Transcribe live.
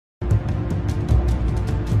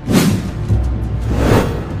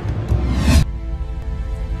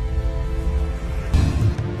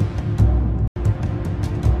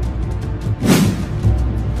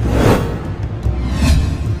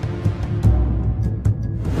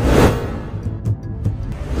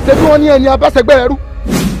ṣe bí wọ́n ní ẹni abáṣẹgbẹ́ ẹrú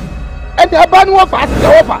ẹni abá ni wọ́n fà á sí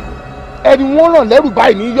lọ́wọ́ fà ẹni wọ́n ràn lẹ́rù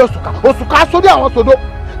báyìí ní iye òṣùká sórí àwọn sódó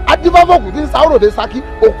adífáfọ́kù tí ń sáwòròdé Ṣakí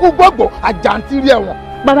òkú gbogbo àjàǹtírí ẹ̀wọ̀n.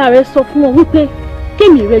 bàbá rẹ sọ fún wọn wípé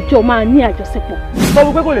kémi rẹ jọ máa ní àjọṣepọ̀. sọ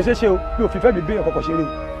wípé kò lè ṣeé ṣe o bí òfin fẹ́ mi bí èèyàn kọ̀ọ̀kan ṣe rí o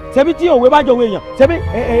ṣebí tí òwe bá jọ òwe èèyàn ṣebí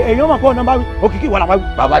èèyàn mọ̀ pé ọ̀nà bá wí Òkìkí ìwọ làwọn wí.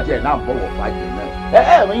 bàbá tiẹ̀ náà bọ̀wọ̀ fàájì náà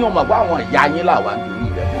ẹ̀rín yóò mọ̀ pé àwọn ìyá yín làwọn nítorí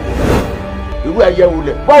rẹ̀ irú ẹyẹ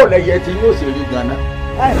wulẹ̀ báwo lẹyẹ tí yóò ṣe rí ganan.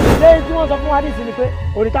 ṣé tí wọ́n sọ fún wa nísìnyí ni pé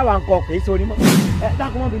orin táwa ń kọ kì í ṣe orin mọ́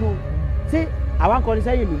dákun mọ́ bínú o ṣé àwa ń kọrin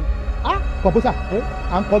sẹ́yìn mi. kọ̀púsà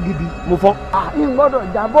à ń kọ́ gidi. mo fọ́. n gbọ́dọ̀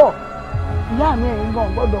jábọ̀ ìyá mi ẹ̀yin gan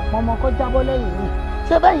gbọ́dọ̀ pọn ọmọ kọ́ jábọ́ lẹ́yìn mi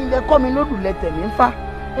ṣé bẹ́yìn lẹ kọ́ mi lódùlẹ̀ tẹ̀mí ń fa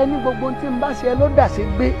ẹni gbogbo tí n bá ṣe ẹ ló dà sí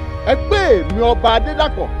gbé. ẹgbẹ́ mi ọba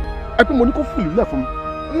Adédàpọ̀ ẹ pé mo ní kó fìlú lẹ̀ fún mi.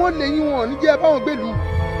 wọ́n lè yín wọn níjẹ́ báwọn gbèlú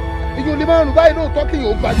ìyún lè máa rùn báyìí lóòótọ́ kí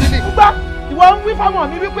yóò gbà délé. gbá ìwọ ń wí fáwọn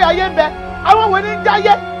mi wípé ayé ń bẹ àwọn wo ni ń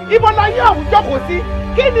jáyé ibo láyé àwùjọ kò sí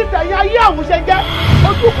kí ni tẹ̀yìn ayé àwùjọ jẹ́.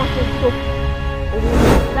 ojú kan ṣe tó òun ní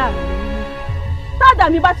láàrin mi tádà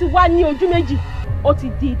mi bá ti wá ní ojú méjì ó ti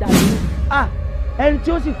di ìdààmú. ẹni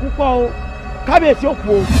tí ó sì kú pọ̀ o kábíyèsí ó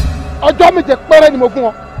kú o. ọjọ́ méje péré ni mo fún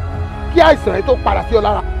ọ kí àìsàn yìí tó padà sí ọ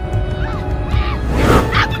lára.